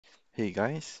Hey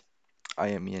guys, I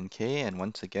am Ian K, and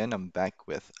once again I'm back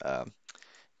with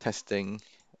testing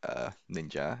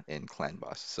Ninja in Clan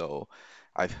Boss. So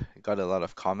I've got a lot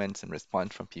of comments and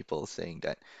response from people saying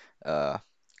that uh,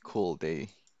 cool,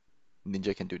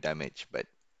 Ninja can do damage, but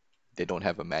they don't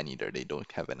have a man eater, they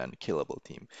don't have an unkillable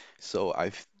team. So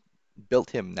I've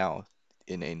built him now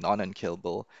in a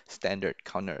non-unkillable standard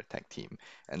counterattack team.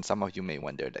 And some of you may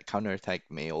wonder that counterattack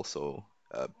may also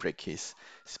break his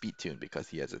speed tune because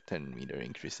he has a 10 meter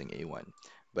increasing A1.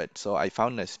 But so I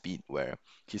found a speed where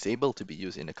he's able to be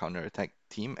used in a counterattack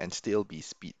team and still be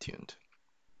speed tuned.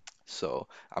 So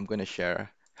I'm going to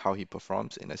share how he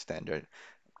performs in a standard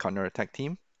counterattack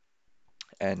team.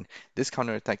 And this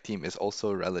counterattack team is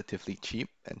also relatively cheap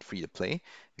and free to play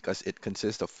because it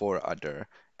consists of four other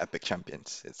epic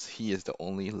champions. He is the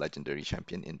only legendary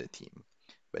champion in the team,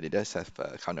 but it does have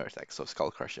counterattack, so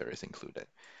Skull Crusher is included.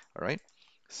 All right.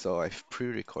 So I've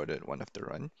pre-recorded one of the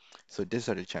run. So these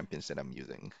are the champions that I'm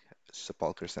using: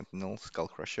 Sepulchre Sentinel, Skull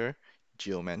Crusher,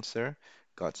 Geomancer,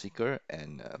 Godseeker,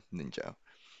 and Ninja.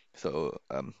 So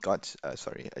a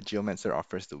Geomancer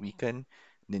offers the weaken,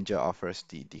 Ninja offers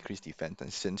the decreased defense,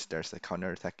 and since there's a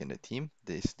counter attack in the team,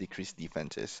 this decreased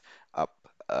defense is up,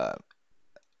 uh,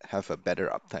 have a better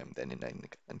uptime than in an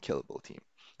unkillable team.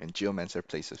 And Geomancer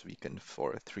places weaken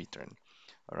for 3 turn.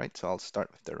 All right, so I'll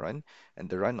start with the run, and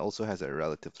the run also has a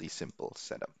relatively simple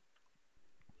setup.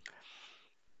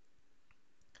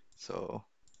 So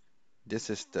this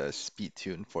is the speed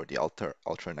tune for the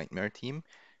Ultra Nightmare team.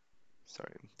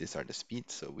 Sorry, these are the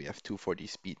speeds. So we have 240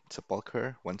 speed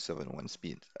Sepulcher, 171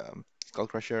 speed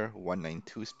Skullcrusher,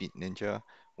 192 speed Ninja,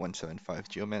 175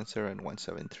 Geomancer, and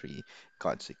 173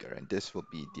 Godseeker. And this will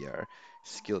be their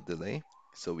skill delay.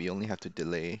 So we only have to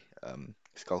delay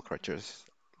Skullcrusher's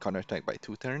counterattack by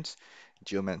 2 turns,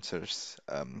 Geomancer's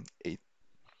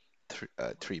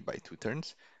 3 by 2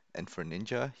 turns. And for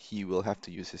Ninja, he will have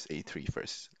to use his A3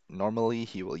 first. Normally,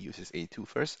 he will use his A2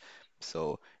 first.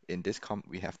 So in this comp,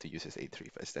 we have to use his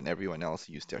A3 first. And everyone else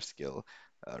use their skill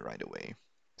right away.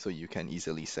 So you can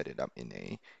easily set it up in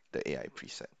the AI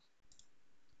preset.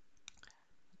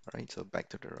 All right, so back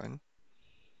to the run.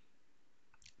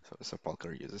 So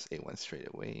Sepulcher uses A1 straight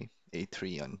away,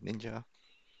 A3 on Ninja,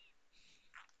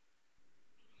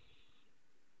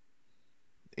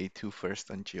 A2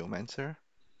 first on Geomancer,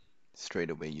 straight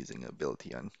away using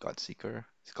ability on Godseeker,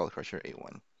 Skullcrusher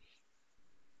A1.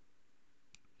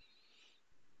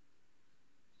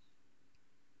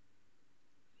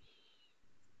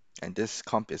 And this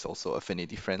comp is also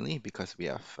affinity friendly because we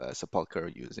have Sepulcher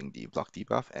using the block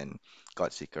debuff and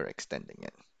Godseeker extending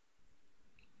it.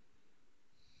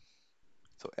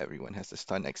 So everyone has the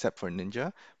stun except for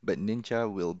Ninja, but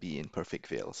Ninja will be in perfect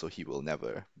veil, so he will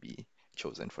never be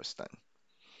chosen for stun.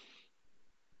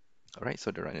 Alright,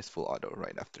 so the run is full auto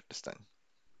right after the stun.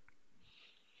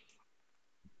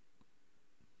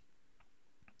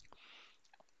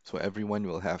 So everyone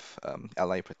will have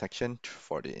ally protection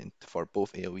for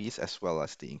both AoEs as well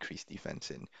as the increased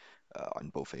defense on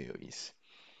both AoEs.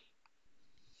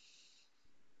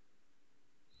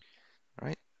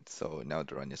 Alright, so now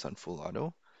the run is on full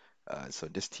auto. So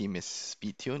this team is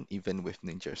speed tuned even with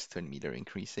Ninja's turn meter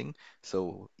increasing.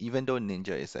 So even though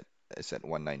Ninja is at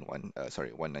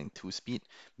 192 speed,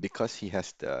 because he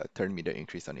has the turn meter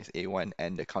increase on his A1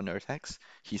 and the counter attacks,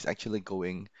 he's actually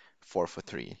going 4 for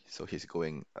 3. So he's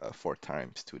going 4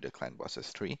 times to the clan boss's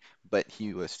 3, but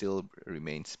he will still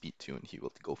remain speed tuned. He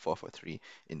will go 4 for 3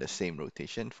 in the same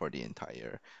rotation for the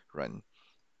entire run.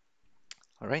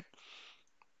 All right.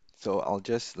 So I'll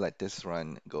just let this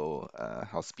run go.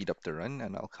 I'll speed up the run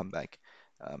and I'll come back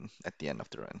at the end of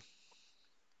the run.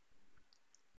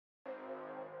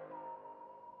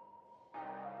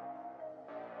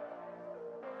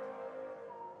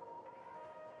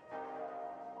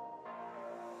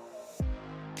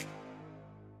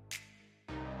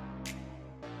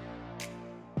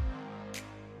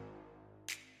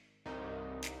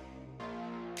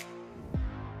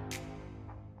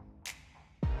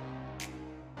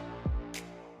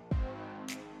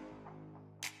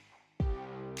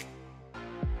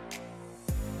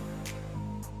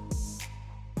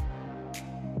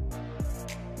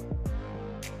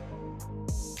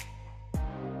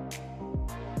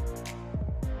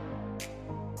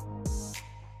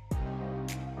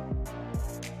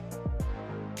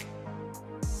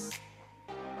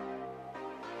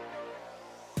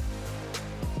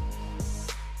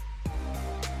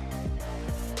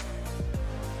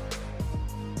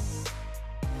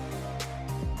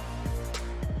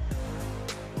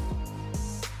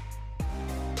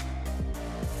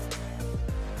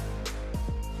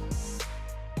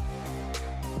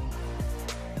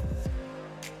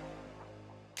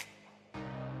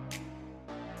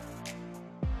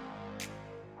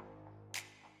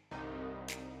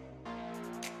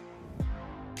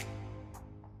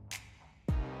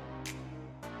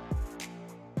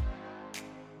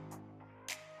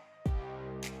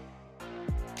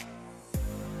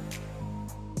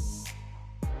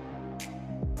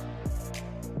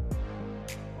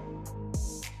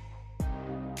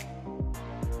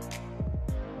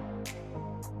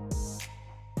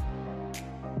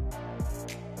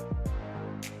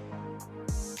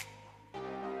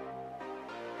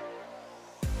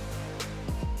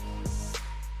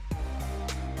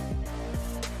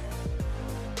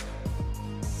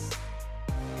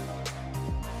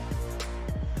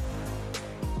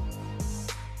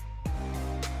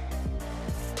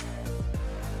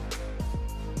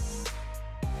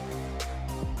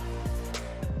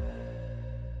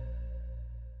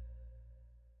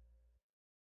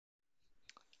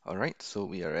 All right, so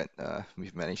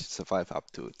we've managed to survive up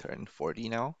to turn 40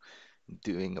 now,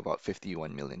 doing about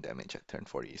 51 million damage at turn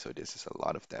 40. So this is a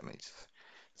lot of damage.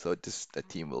 So this the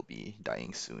team will be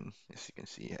dying soon. As you can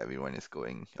see, everyone is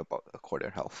going about a quarter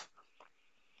health.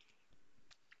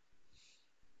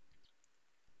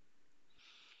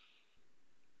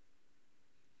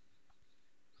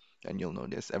 And you'll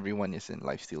notice everyone is in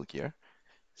lifesteal gear.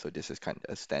 So this is kind of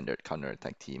a standard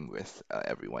counter-attack team with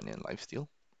everyone in lifesteal.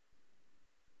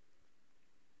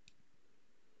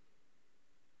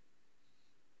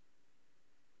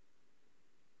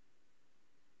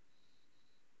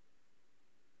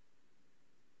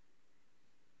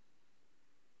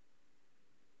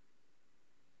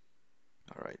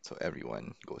 All right, so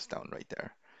everyone goes down right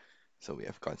there. So we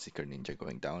have Godseeker Ninja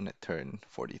going down at turn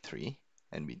 43,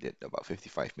 and we did about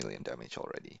 55 million damage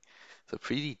already. So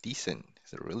pretty decent.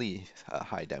 It's a really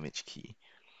high damage key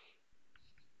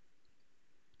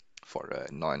for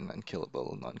a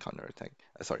non-unkillable, non-counter-attack,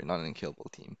 sorry,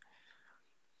 non-unkillable team.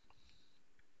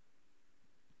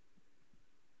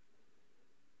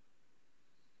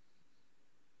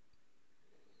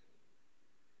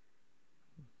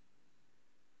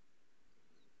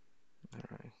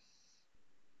 All right,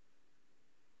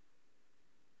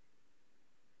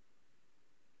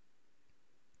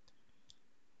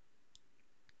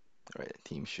 all right, the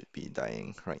team should be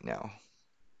dying right now.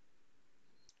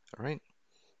 All right,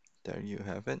 there you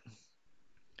have it.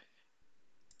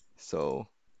 So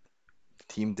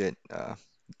team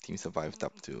survived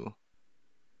up to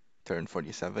turn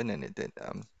 47, and it did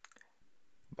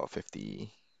about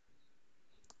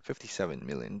 57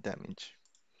 million damage.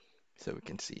 So we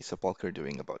can see Sepulcher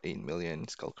doing about 8 million,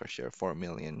 Skullcrusher 4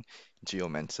 million,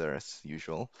 Geomancer as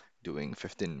usual doing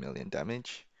 15 million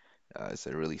damage. It's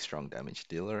a really strong damage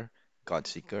dealer.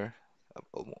 Godseeker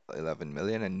 11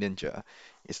 million, and Ninja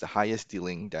is the highest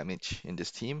dealing damage in this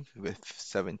team with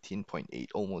 17.8,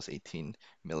 almost 18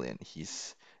 million.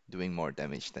 He's doing more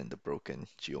damage than the broken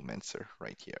Geomancer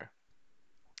right here.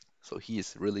 So he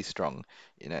is really strong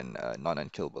in an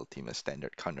non-unkillable team, a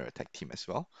standard counter-attack team as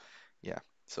well. Yeah,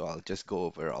 so I'll just go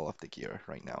over all of the gear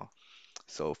right now.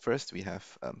 So first we have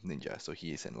Ninja. So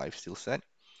he is in lifesteal set.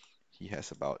 He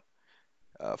has about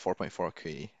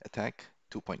 4.4k attack,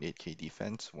 2.8k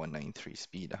defense, 193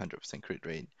 speed, 100% crit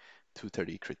rate,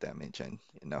 230 crit damage, and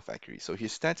enough accuracy. So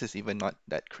his stats is even not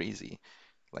that crazy.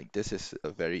 Like this is a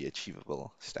very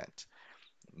achievable stat.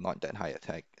 Not that high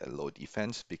attack, low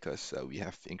defense because we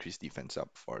have increased defense up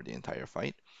for the entire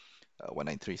fight.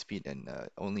 193 speed and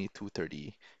only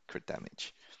 230 crit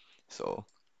damage. So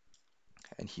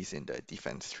and he's in the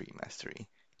defense 3 mastery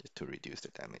just to reduce the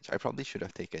damage. I probably should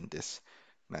have taken this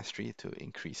mastery to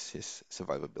increase his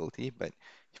survivability, but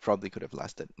he probably could have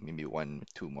lasted maybe 1,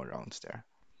 2 more rounds there.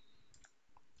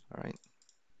 All right.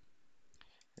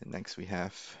 And next we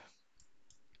have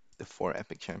the 4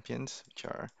 epic champions, which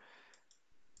are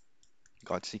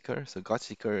Godseeker. So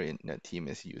Godseeker in the team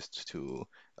is used to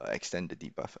extend the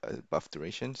debuff buff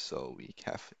duration, so we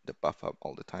have the buff up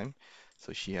all the time.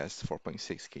 So she has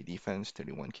 4.6k defense,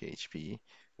 31k HP,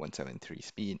 173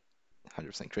 speed,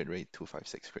 100% crit rate,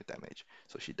 256 crit damage.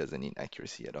 So she doesn't need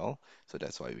accuracy at all. So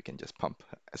that's why we can just pump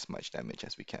as much damage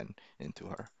as we can into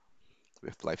her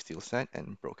with lifesteal set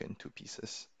and broken 2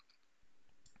 pieces.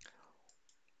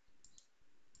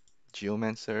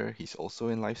 Geomancer, he's also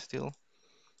in lifesteal.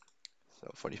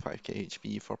 So 45k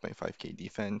HP, 4.5k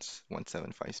defense,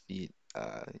 175 speed.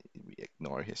 We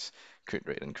ignore his crit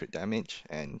rate and crit damage,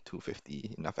 and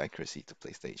 250 enough accuracy to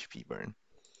place the HP burn.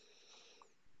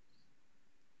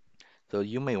 So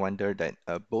you may wonder that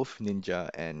both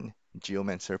Ninja and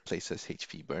Geomancer places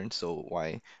HP burn, so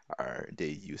why are they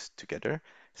used together?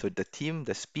 So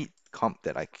the speed comp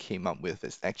that I came up with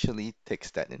is actually takes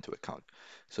that into account.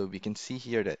 So we can see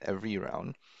here that every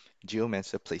round,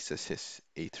 Geomancer places his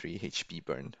A3 HP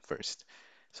burn first.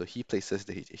 So he places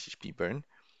the HP burn,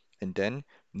 and then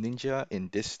Ninja in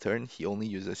this turn, he only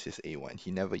uses his A1.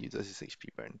 He never uses his HP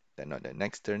burn. Then on the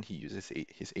next turn, he uses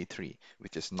his A3,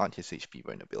 which is not his HP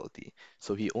burn ability.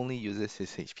 So he only uses his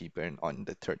HP burn on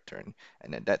the third turn.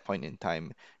 And at that point in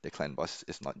time, the clan boss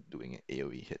is not doing an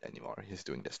AoE hit anymore. He's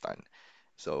doing the stun.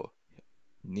 So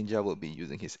Ninja will be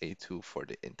using his A2 for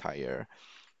the entire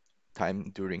time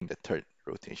during the third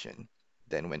rotation.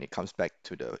 Then when it comes back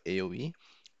to the AoE,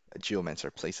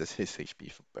 Geomancer places his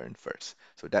HP burn first.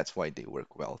 So that's why they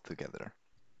work well together.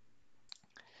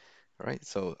 All right,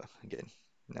 so again,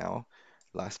 now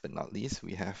last but not least,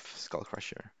 we have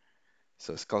Skullcrusher.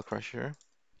 So Skullcrusher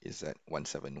is at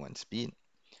 171 speed,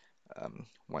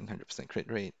 100% crit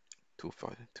rate,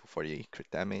 240 crit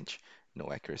damage,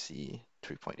 no accuracy,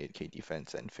 3.8k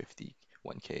defense, and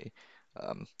 51k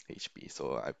HP.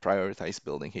 So I prioritize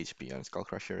building HP on Skull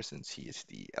Crusher since he is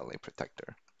the LA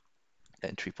protector.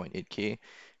 And 3.8k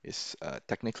is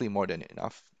technically more than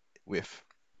enough with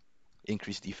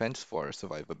increased defense for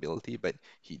survivability, but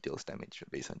he deals damage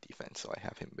based on defense. So I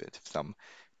have him with some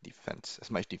defense,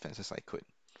 as much defense as I could.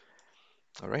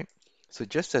 All right. So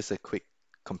just as a quick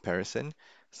comparison,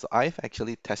 so I've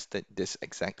actually tested this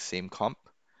exact same comp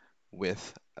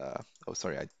with, oh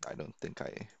sorry, I don't think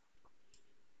I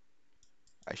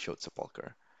showed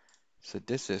Sepulcher. So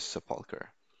this is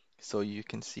Sepulcher. So you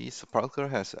can see Sepulcher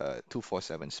has a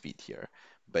 247 speed here,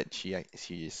 but she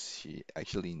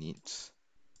actually needs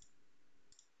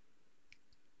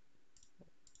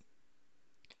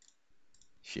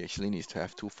to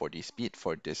have 240 speed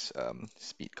for this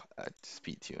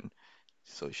speed tune.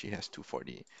 So she has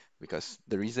 240 because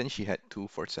the reason she had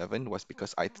 247 was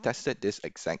because I tested this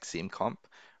exact same comp,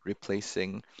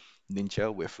 replacing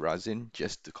Ninja with Razin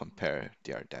just to compare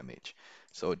their damage.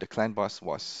 So the clan boss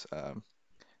was,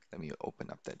 let me open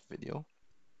up that video.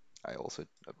 I also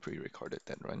pre-recorded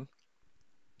that run,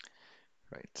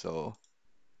 right? So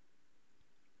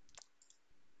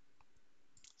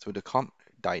the comp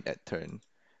died at turn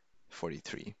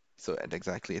 43. So at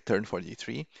exactly at turn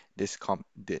 43, this comp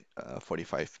did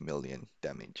 45 million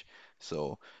damage.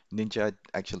 So Ninja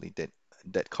actually did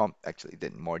that comp actually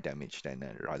did more damage than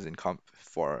a Rasen comp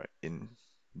for in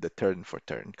the turn for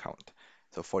turn count.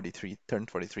 So 43 turn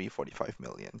 43, 45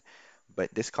 million.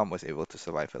 But this comp was able to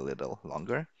survive a little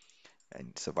longer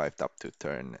and survived up to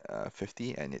turn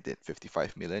 50 and it did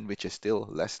 55 million, which is still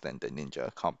less than the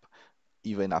Ninja comp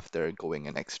even after going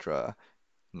an extra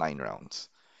 9 rounds.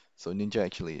 So Ninja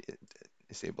actually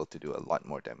is able to do a lot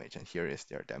more damage, and here is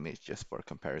their damage just for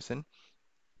comparison.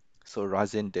 So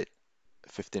Razin did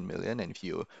 15 million, and if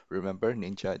you remember,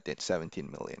 Ninja did 17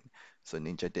 million. So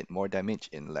Ninja did more damage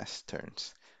in less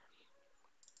turns.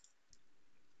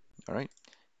 All right.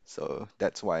 So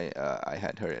that's why I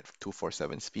had her at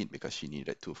 247 speed because she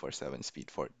needed 247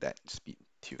 speed for that speed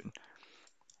tune.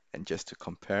 And just to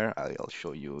compare, I'll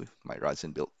show you my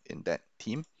Razin build in that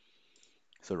team.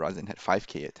 So Razin had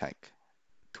 5k attack,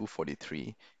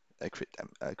 243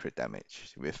 crit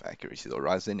damage with accuracy. So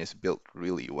Razin is built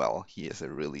really well. He is a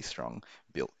really strong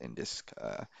build in this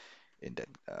in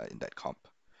that comp,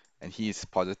 and he is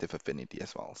positive affinity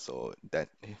as well. So that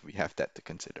we have that to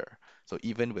consider. So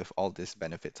even with all these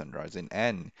benefits on Razin,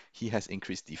 and he has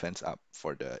increased defense up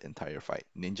for the entire fight.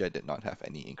 Ninja did not have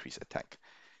any increased attack,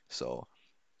 so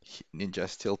Ninja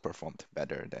still performed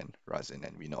better than Razin,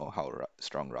 and we know how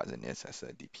strong Razin is as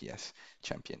a DPS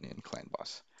champion in Clan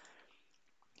Boss.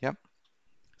 Yep.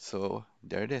 So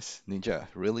there it is. Ninja,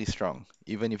 really strong.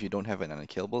 Even if you don't have an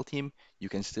unkillable team, you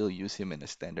can still use him in a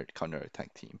standard counter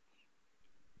attack team.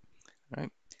 All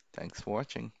right. Thanks for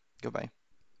watching. Goodbye.